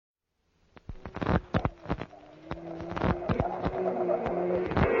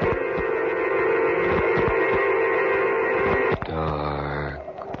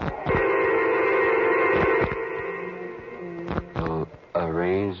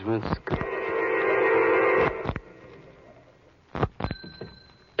arrangements.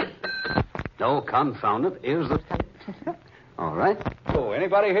 No, confound it. Here's the... All right. Oh,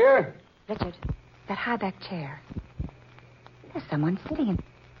 anybody here? Richard, that high-back chair. There's someone sitting in...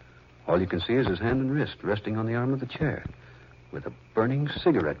 All you can see is his hand and wrist resting on the arm of the chair, with a burning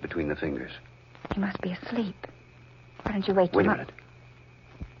cigarette between the fingers. He must be asleep. Why don't you wake Wait him a up? minute.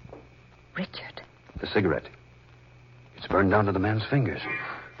 Richard. The cigarette. It's burned down to the man's fingers.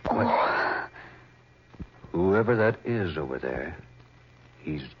 Oh. Whoever that is over there,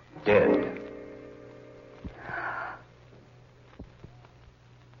 he's dead.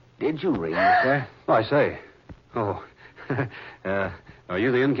 Did you ring, sir? Oh, I say. Oh. Are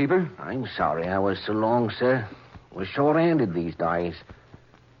you the innkeeper? I'm sorry I was so long, sir. Was short-handed these days.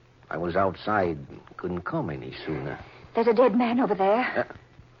 I was outside. Couldn't come any sooner. There's a dead man over there.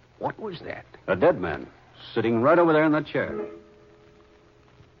 What was that? A dead man, sitting right over there in that chair.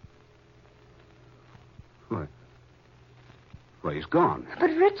 What? Well, he's gone. But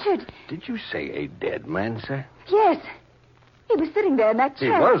Richard... Did you say a dead man, sir? Yes. He was sitting there in that He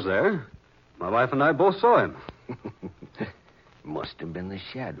chair. was there. My wife and I both saw him. Must have been the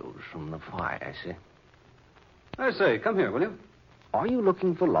shadows from the fire, sir. I say, come here, will you? Are you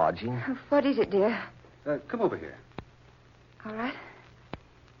looking for lodging? What is it, dear? Come over here. All right.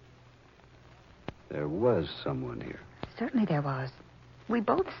 There was someone here. Certainly there was. We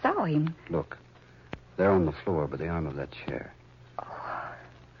both saw him. Look, there on the floor by the arm of that chair. Oh,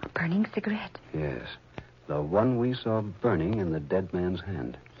 a burning cigarette. Yes, the one we saw burning in the dead man's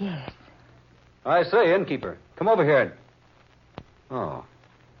hand. Yes. I say, innkeeper, come over here. Oh,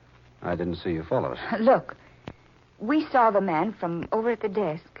 I didn't see you follow us. Look, we saw the man from over at the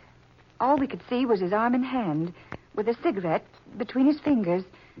desk. All we could see was his arm and hand, with a cigarette between his fingers.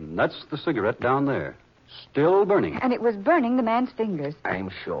 And that's the cigarette down there, still burning. And it was burning the man's fingers.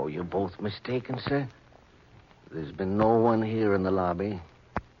 I'm sure you're both mistaken, sir. There's been no one here in the lobby.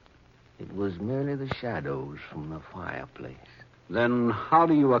 It was merely the shadows from the fireplace. Then how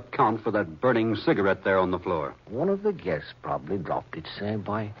do you account for that burning cigarette there on the floor? One of the guests probably dropped it, sir,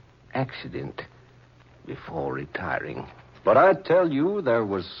 by accident before retiring. But I tell you, there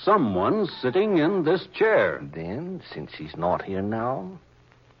was someone sitting in this chair. Then, since he's not here now,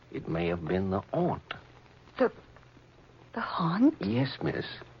 it may have been the aunt. The haunt? Yes, miss.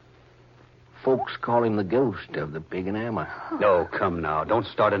 Folks call him the ghost of the Pig and Hammer. Oh, come now. Don't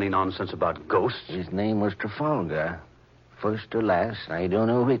start any nonsense about ghosts. His name was Trafalgar. First or last, I don't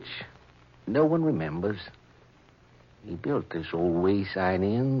know which. No one remembers. He built this old wayside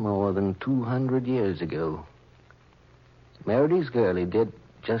inn more than 200 years ago. Married his girl, he did,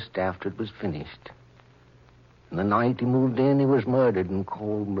 just after it was finished. And the night he moved in, he was murdered in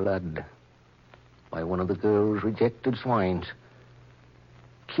cold blood by one of the girl's rejected swines.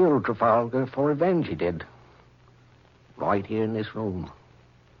 Killed Trafalgar for revenge, he did. Right here in this room.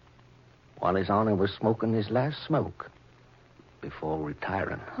 While his honor was smoking his last smoke before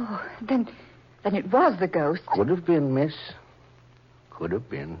retiring. Oh, then it was the ghost. Could have been, miss. Could have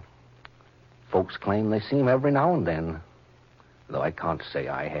been. Folks claim they see him every now and then, though I can't say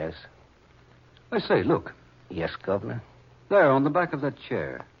I has. I say, look. Yes, Governor? There on the back of that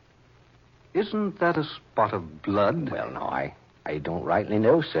chair. Isn't that a spot of blood? Well, no, I don't rightly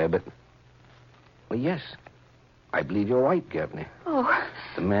know, sir, but... Well, yes. I believe you're right, Governor. Oh.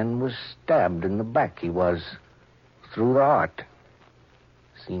 The man was stabbed in the back, he was. Through the heart.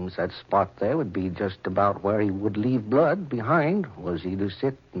 Seems that spot there would be just about where he would leave blood behind, was he to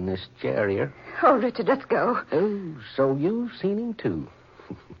sit in this chair here. Oh, Richard, let's go. Oh, so you've seen him, too.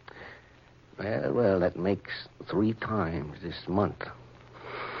 Well, that makes 3 times this month.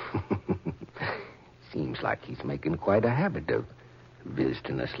 Seems like he's making quite a habit of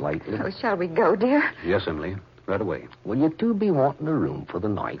visiting us lately. Oh, shall we go, dear? Yes, Emily. Right away. Will you two be wanting a room for the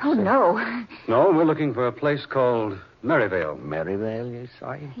night, Oh, sir? no. No, we're looking for a place called Maryvale. Maryvale, you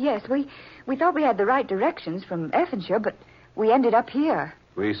say? Yes, we thought we had the right directions from Effinshire, but we ended up here.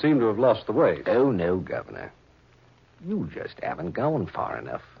 We seem to have lost the way. Oh, no, Governor. You just haven't gone far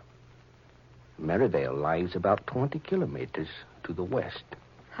enough. Maryvale lies about 20 kilometers to the west.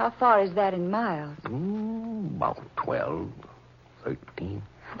 How far is that in miles? About 12, 13.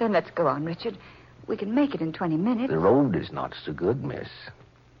 Then let's go on, Richard. We can make it in 20 minutes. The road is not so good, miss.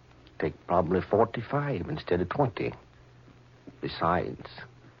 Take probably 45 instead of 20. Besides,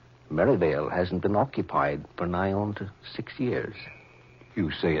 Maryvale hasn't been occupied for nigh on to 6 years.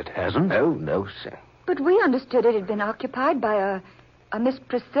 You say it hasn't? Oh, no, sir. But we understood it had been occupied by a Miss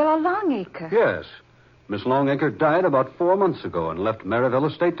Priscilla Longacre. Yes. Miss Longacre died about 4 months ago and left Maryvale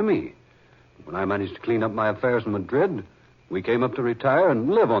Estate to me. When I managed to clean up my affairs in Madrid, We came up to retire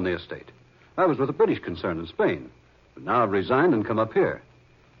and live on the estate. I was with a British concern in Spain. But now I've resigned and come up here.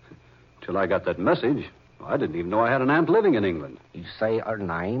 Till I got that message, I didn't even know I had an aunt living in England. You say her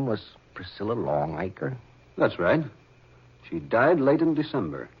name was Priscilla Longacre? That's right. She died late in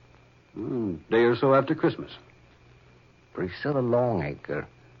December. A day or so after Christmas. Priscilla Longacre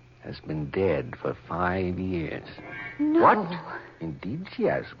has been dead for 5 years. No. What? Indeed she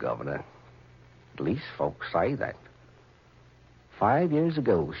has, Governor. At least folks say that. 5 years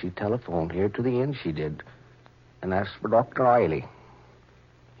ago, she telephoned here to the inn, she did, and asked for Dr. Riley.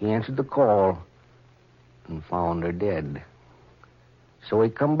 He answered the call and found her dead. So he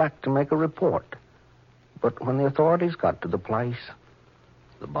come back to make a report. But when the authorities got to the place,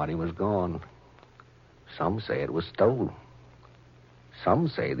 the body was gone. Some say it was stole. Some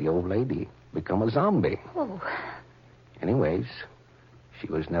say the old lady become a zombie. Oh. Anyways, she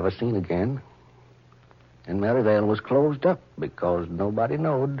was never seen again. And Maryvale was closed up because nobody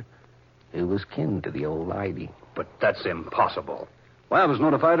knowed who was kin to the old lady. But that's impossible. Why, I was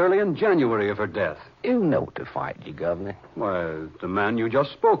notified early in January of her death. Who notified you, Governor? Why, the man you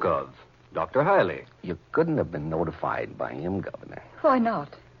just spoke of, Dr. Hiley. You couldn't have been notified by him, Governor. Why not?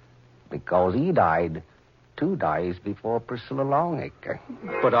 Because he died 2 days before Priscilla Longacre.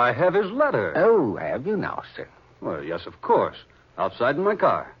 But I have his letter. Oh, have you now, sir? Well, yes, of course. Outside in my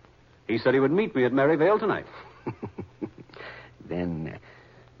car. He said he would meet me at Maryvale tonight. Then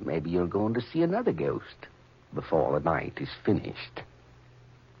maybe you're going to see another ghost before the night is finished.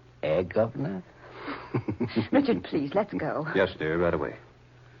 Eh, Governor? Richard, please, let's go. Yes, dear, right away.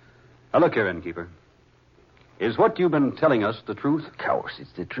 Now, look here, innkeeper. Is what you've been telling us the truth? Of course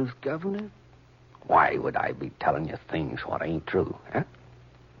it's the truth, Governor. Why would I be telling you things what ain't true, huh?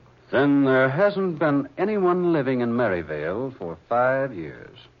 Then there hasn't been anyone living in Maryvale for 5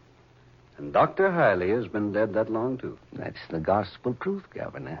 years. And Dr. Hiley has been dead that long, too. That's the gospel truth,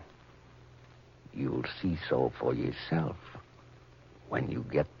 Governor. You'll see so for yourself when you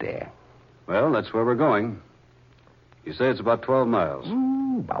get there. Well, that's where we're going. You say it's about 12 miles.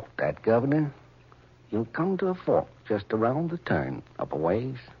 About that, Governor. You'll come to a fork just around the turn, up a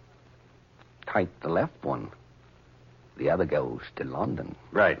ways. Take the left one. The other goes to London.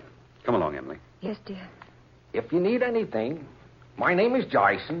 Right. Come along, Emily. Yes, dear. If you need anything, my name is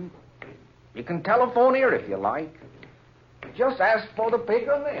Jason. You can telephone here if you like. Just ask for the pig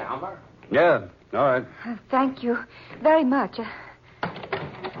on the hammer. Yeah, all right. Thank you very much. Yeah,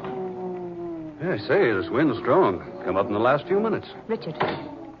 I say, this wind's strong. Come up in the last few minutes. Richard,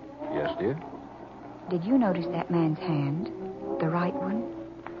 Yes, dear? did you notice that man's hand? The right one?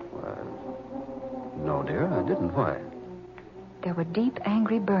 No, dear, I didn't. Why? There were deep,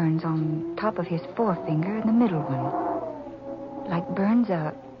 angry burns on top of his forefinger and the middle one. Like burns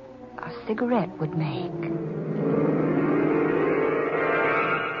a cigarette would make.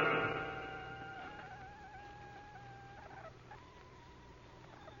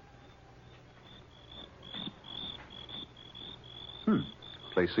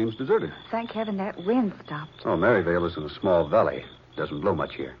 Place seems deserted. Thank heaven that wind stopped. Oh, Maryvale is in a small valley. Doesn't blow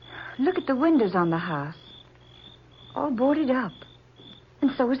much here. Look at the windows on the house. All boarded up.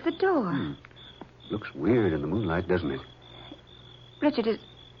 And so is the door. Looks weird in the moonlight, doesn't it? Richard,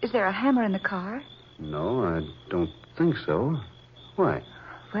 is there a hammer in the car? No, I don't think so. Why?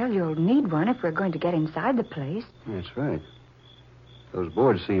 Well, you'll need one if we're going to get inside the place. That's right. Those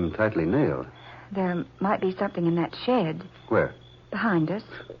boards seem tightly nailed. There might be something in that shed Where? behind us.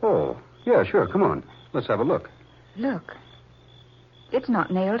 Oh, yeah, sure. Come on. Let's have a look. Look. It's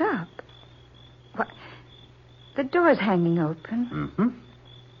not nailed up. What? The door's hanging open. Mm-hmm.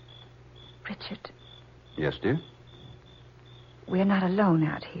 Richard, Yes, dear? we're not alone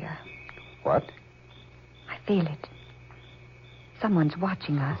out here. What? I feel it. Someone's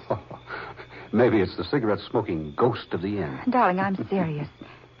watching us. Maybe it's the cigarette-smoking ghost of the inn. Darling, I'm serious.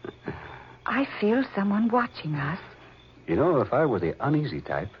 I feel someone watching us. You know, if I were the uneasy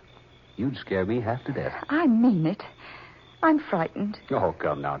type, you'd scare me half to death. I mean it. I'm frightened. Oh,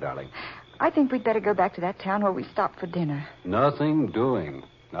 come now, darling. I think we'd better go back to that town where we stopped for dinner. Nothing doing.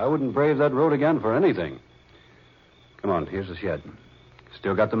 I wouldn't brave that road again for anything. Come on, here's the shed.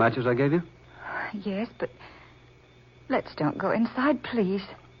 Still got the matches I gave you? Yes, but let's don't go inside, please.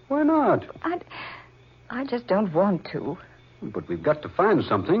 Why not? I just don't want to. But we've got to find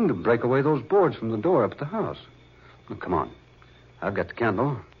something to break away those boards from the door up at the house. Now, come on. I've got the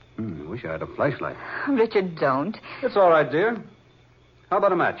candle. I wish I had a flashlight. Richard, don't. It's all right, dear. How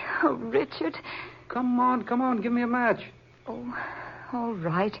about a match? Oh, Richard. Come on. Give me a match. Oh, all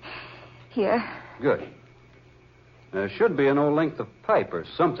right. Here. Good. There should be an old length of pipe or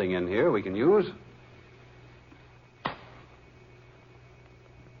something in here we can use.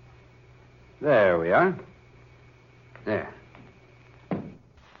 There we are. There.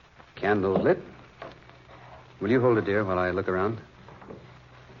 Candle lit. Will you hold it, dear, while I look around?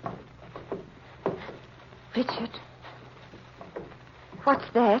 Richard. What's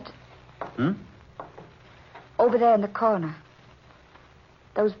that? Hmm? Over there in the corner.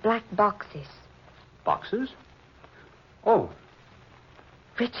 Those black boxes. Boxes? Oh,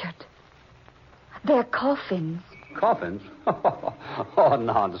 Richard. They're coffins. coffins? Oh,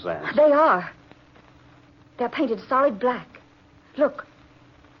 nonsense. They are. They're painted solid black. Look.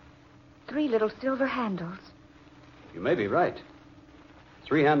 3 little silver handles. You may be right.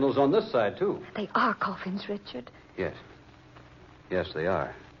 3 handles on this side, too. They are coffins, Richard. Yes. Yes, they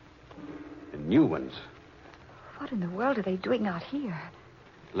are. And new ones. What in the world are they doing out here?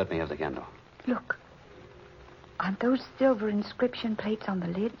 Let me have the candle. Look. Aren't those silver inscription plates on the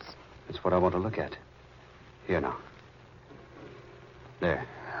lids? That's what I want to look at. Here now. There.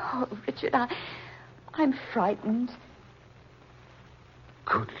 Oh, Richard, I'm frightened.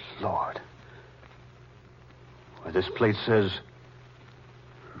 Good Lord. Why, this plate says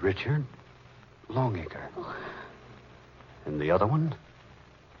Richard Longacre. Oh. And the other one?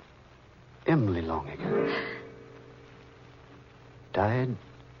 Emily Longacre. Died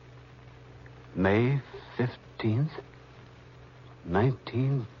May 15th,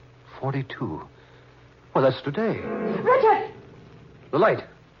 1942. Well, that's today. Richard! The light.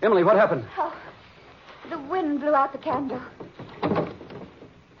 Emily, what happened? Oh, the wind blew out the candle.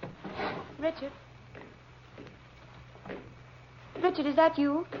 Richard? Richard, is that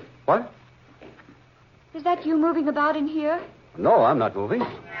you? What? Is that you moving about in here? No, I'm not moving.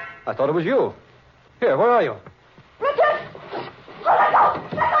 I thought it was you. Here, where are you? Richard! Oh, let go!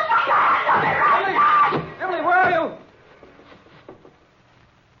 Let go! Emily, where are you?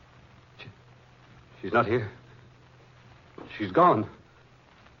 She's not here. She's gone.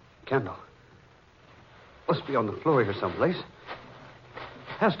 Candle. Must be on the floor here someplace.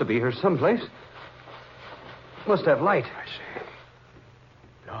 Has to be here someplace. Must have light. I say.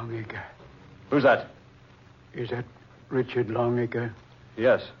 Longacre. Who's that? Is that Richard Longacre?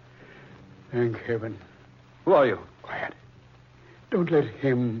 Yes. Thank heaven. Who are you? Quiet. Don't let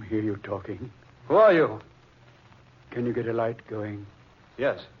him hear you talking. Who are you? Can you get a light going?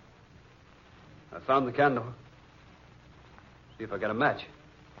 Yes. I found the candle. See if I got a match.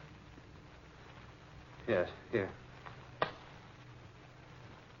 Yes, here.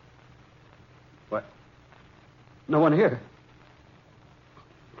 What? No one here.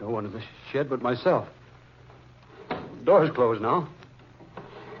 No one in the shed but myself. The door's closed now.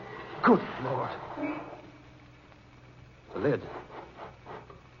 Good Lord. The lid.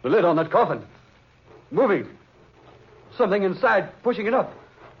 The lid on that coffin. Moving. Something inside pushing it up.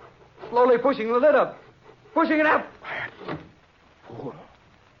 Slowly pushing the lid up. Pushing it up. Quiet. Fool.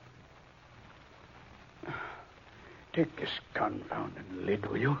 Take this confounded lid,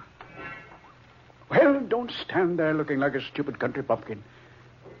 will you? Well, don't stand there looking like a stupid country bumpkin.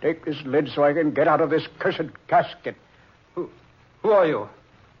 Take this lid so I can get out of this cursed casket. Who are you?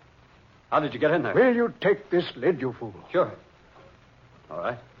 How did you get in there? Will you take this lid, you fool? Sure. All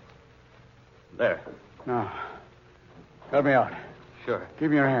right. There. Now, help me out. Sure. Give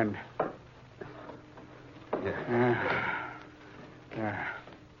me your hand. Here. There.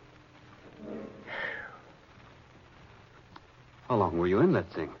 How long were you in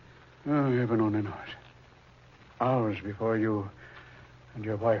that thing? Oh, heaven only knows. Hours before you and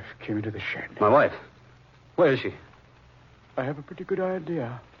your wife came into the shed. My wife? Where is she? I have a pretty good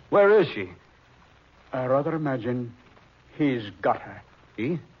idea. Where is she? I rather imagine he's got her.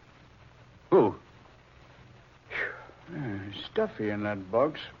 He? Who? Stuffy in that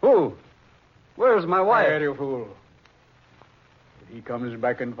box. Who? Where's my wife? Quiet, you fool. If he comes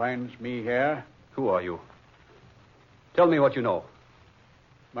back and finds me here, Who are you? Tell me what you know.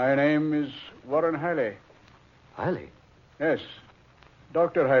 my name is Warren Hiley. Hiley? Yes,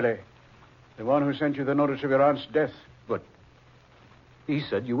 Dr. Hiley. The one who sent you the notice of your aunt's death. But he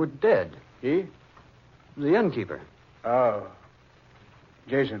said you were dead. He? The innkeeper. Oh.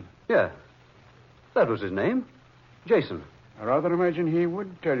 Jason. Yeah. That was his name. Jason. I rather imagine he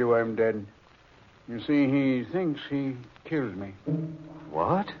would tell you I'm dead. You see, he thinks he killed me.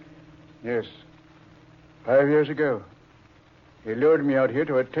 What? Yes. 5 years ago. He lured me out here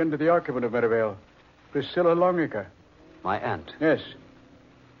to attend to the occupant of Merivale, Priscilla Longacre. My aunt. Yes.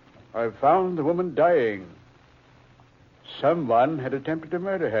 I found the woman dying. Someone had attempted to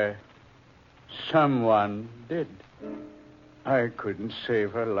murder her. Someone did. I couldn't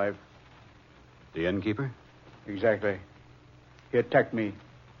save her life. The innkeeper? Exactly. He attacked me.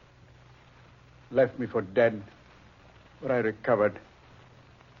 Left me for dead. But I recovered.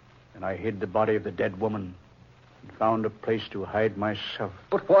 and I hid the body of the dead woman and found a place to hide myself.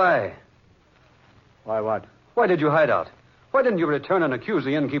 But why? Why what? Why did you hide out? Why didn't you return and accuse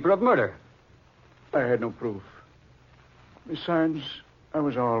the innkeeper of murder? I had no proof. Besides, I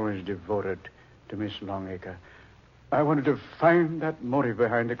was always devoted to Miss Longacre. I wanted to find that motive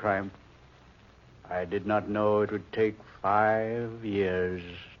behind the crime. I did not know it would take 5 years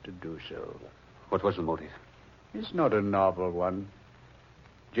to do so. What was the motive? It's not a novel one.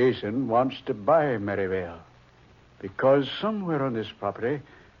 Jason wants to buy Merivale because somewhere on this property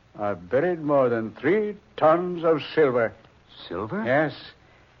are buried more than 3 tons of silver. Silver? Yes.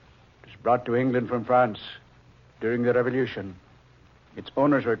 It was brought to England from France during the Revolution. Its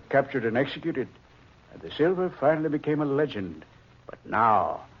owners were captured and executed, and the silver finally became a legend. But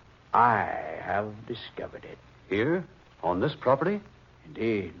now, I have discovered it. Here? On this property?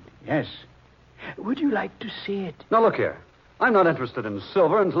 Indeed, yes. Would you like to see it? Now, look here. I'm not interested in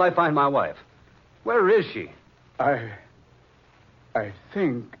silver until I find my wife. Where is she? I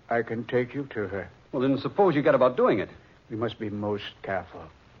think I can take you to her. Well, then suppose you get about doing it. We must be most careful.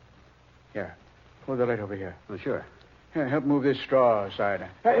 Here, hold the light over here. Oh, sure. Here, help move this straw aside.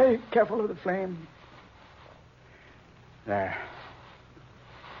 Hey, careful of the flame. There.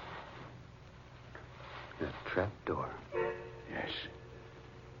 That trap door. Yes.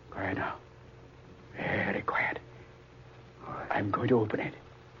 Quiet now. Very quiet. All right. I'm going to open it.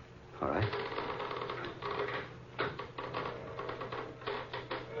 All right.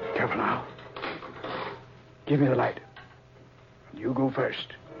 Careful now. Give me the light. You go first.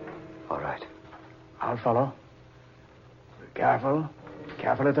 All right. I'll follow. Be careful.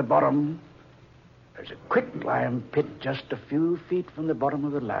 Careful at the bottom. There's a quicklime pit just a few feet from the bottom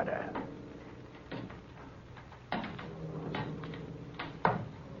of the ladder.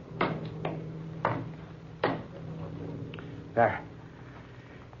 There.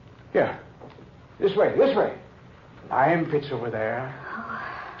 Here. This way, this way. Lime pit's over there.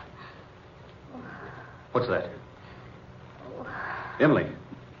 What's that? Emily.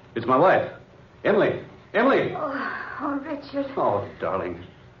 It's my wife. Emily. Emily. Oh, Richard. Oh, darling.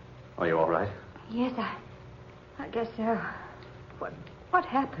 Are you all right? Yes, I guess so. What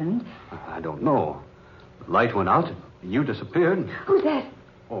happened? I don't know. The light went out, and you disappeared. Who's that?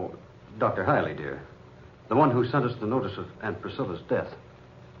 Oh, Dr. Hiley, dear. The one who sent us the notice of Aunt Priscilla's death.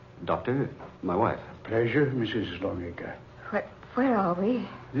 Doctor, my wife. Pleasure, Mrs. Longacre. Where are we?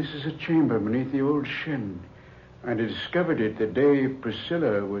 This is a chamber beneath the old shed. I discovered it the day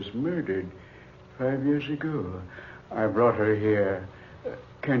Priscilla was murdered 5 years ago. I brought her here.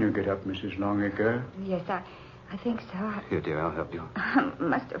 Can you get up, Mrs. Longacre? Yes, I think so. Here, dear, I'll help you. I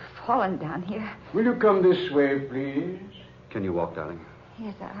must have fallen down here. Will you come this way, please? Can you walk, darling?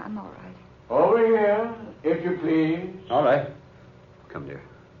 Yes, I'm all right. Over here, if you please. All right. Come, dear.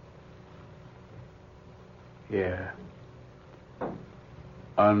 Here.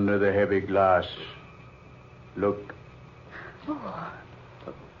 Under the heavy glass. Look. Oh,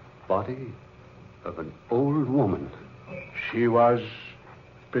 The body of an old woman. She was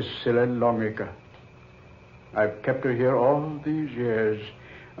Priscilla Longacre. I've kept her here all these years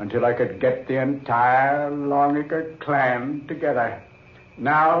until I could get the entire Longacre clan together.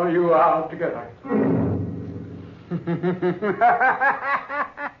 Now you are together.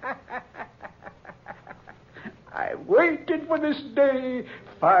 I waited for this day.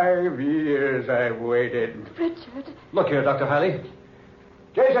 5 years I've waited. Richard. Look here, Dr. Hiley.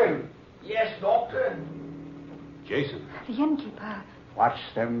 Jason! Yes, Doctor. Jason. The innkeeper. Watch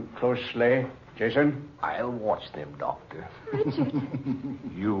them closely. Jason? I'll watch them, Doctor. Richard.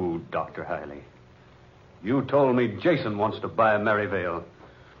 You, Dr. Hiley. You told me Jason wants to buy Merivale.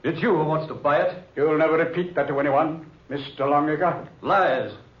 It's you who wants to buy it. You'll never repeat that to anyone, Mr. Longacre.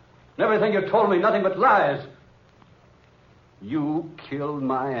 Lies. And everything you told me, nothing but lies. You killed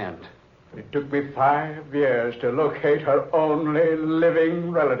my aunt. It took me 5 years to locate her only living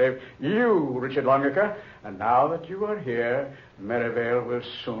relative, you, Richard Longacre. And now that you are here, Merivale will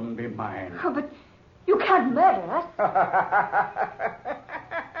soon be mine. Oh, but you can't murder us.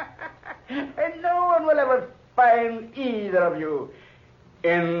 And no one will ever find either of you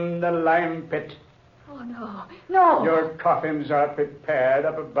in the lime pit. Oh, no. No. Your coffins are prepared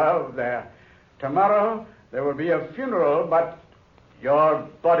up above there. Tomorrow there will be a funeral, but your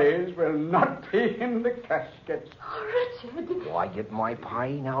bodies will not be in the caskets. Oh, Richard. Do I get my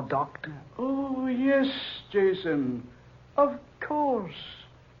pie now, Doctor? Oh, yes, Jason. Of course.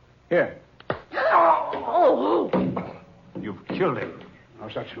 Here. Oh. You've killed him. No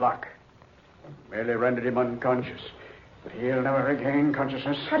such luck. Merely rendered him unconscious. But he'll never regain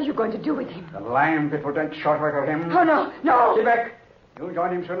consciousness. What are you going to do with him? The lime pit will take short work of him. Oh, no. No. Sit back. You'll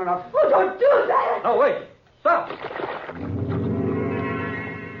join him soon enough. Oh, don't do that! No, wait. Stop.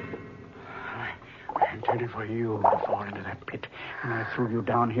 I intended for you to fall into that pit, and I threw you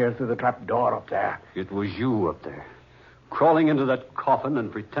down here through the trap door up there. It was you up there. Crawling into that coffin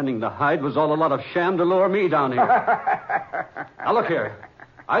and pretending to hide was all a lot of sham to lure me down here. Now, look here.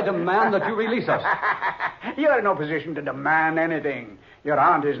 I demand that you release us. You're in no position to demand anything. Your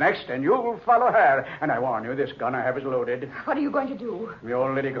aunt is next, and you'll follow her. And I warn you, this gun I have is loaded. What are you going to do? The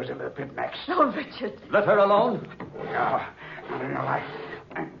old lady goes into the pit next. Oh, Richard. Let her alone. No, not in her life.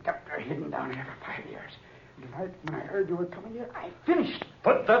 I kept her hidden down here for 5 years. Tonight, when I heard you were coming here, I finished.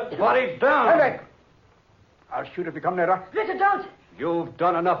 Put that body down. Stand back. I'll shoot if you come nearer. Richard, don't. You've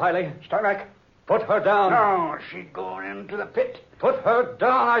done enough, Hailey. Stand back. Put her down. No, she's going into the pit. Put her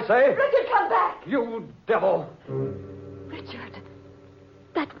down, I say. Richard, come back. You devil. Richard,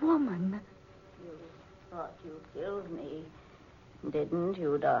 that woman. You thought you killed me, didn't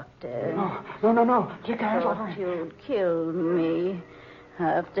you, Doctor? No. Take your hands off Thought me. you'd killed me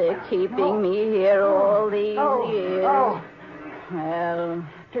after keeping me here all these years. No. Well,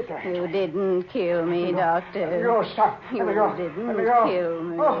 Take your hands you off. didn't kill me, Doctor. You stop. You Let me go. didn't Let me go. kill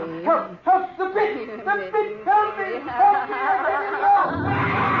me. Oh, help the pit. You The pit. didn't Help me. kill me. Help me. Let me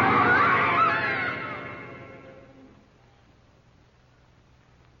go.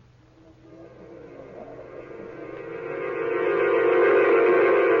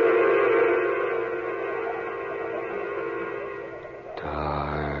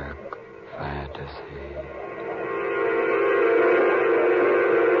 Dark fantasy.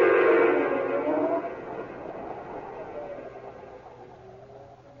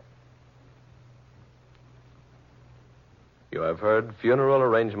 You have heard Funeral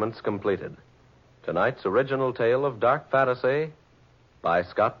Arrangements Completed. Tonight's original tale of Dark Fantasy by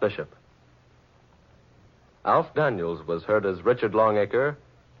Scott Bishop. Alf Daniels was heard as Richard Longacre.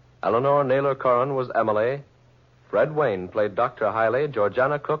 Eleanor Naylor Corrin was Emily. Fred Wayne played Dr. Hailey.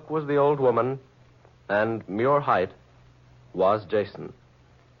 Georgiana Cook was the old woman. And Muir Height was Jason.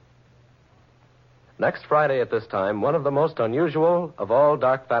 Next Friday at this time, one of the most unusual of all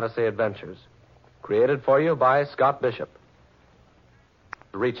dark fantasy adventures. Created for you by Scott Bishop.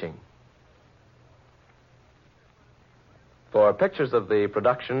 Reaching. For pictures of the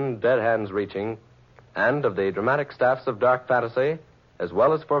production Dead Hands Reaching and of the dramatic staffs of Dark Fantasy, as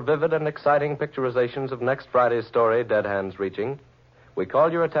well as for vivid and exciting picturizations of next Friday's story, Dead Hands Reaching, we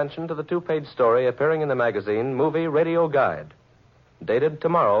call your attention to the 2-page story appearing in the magazine Movie Radio Guide, dated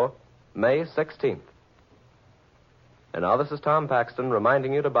tomorrow, May 16th. And now this is Tom Paxton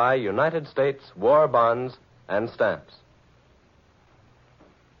reminding you to buy United States war bonds and stamps.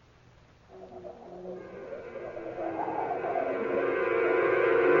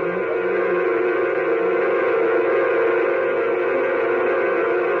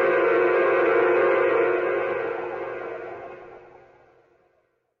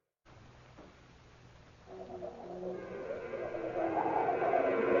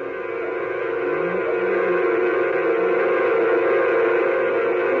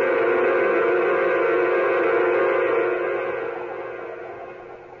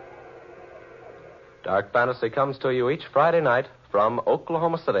 Dark Fantasy comes to you each Friday night from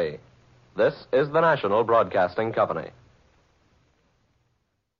Oklahoma City. This is the National Broadcasting Company.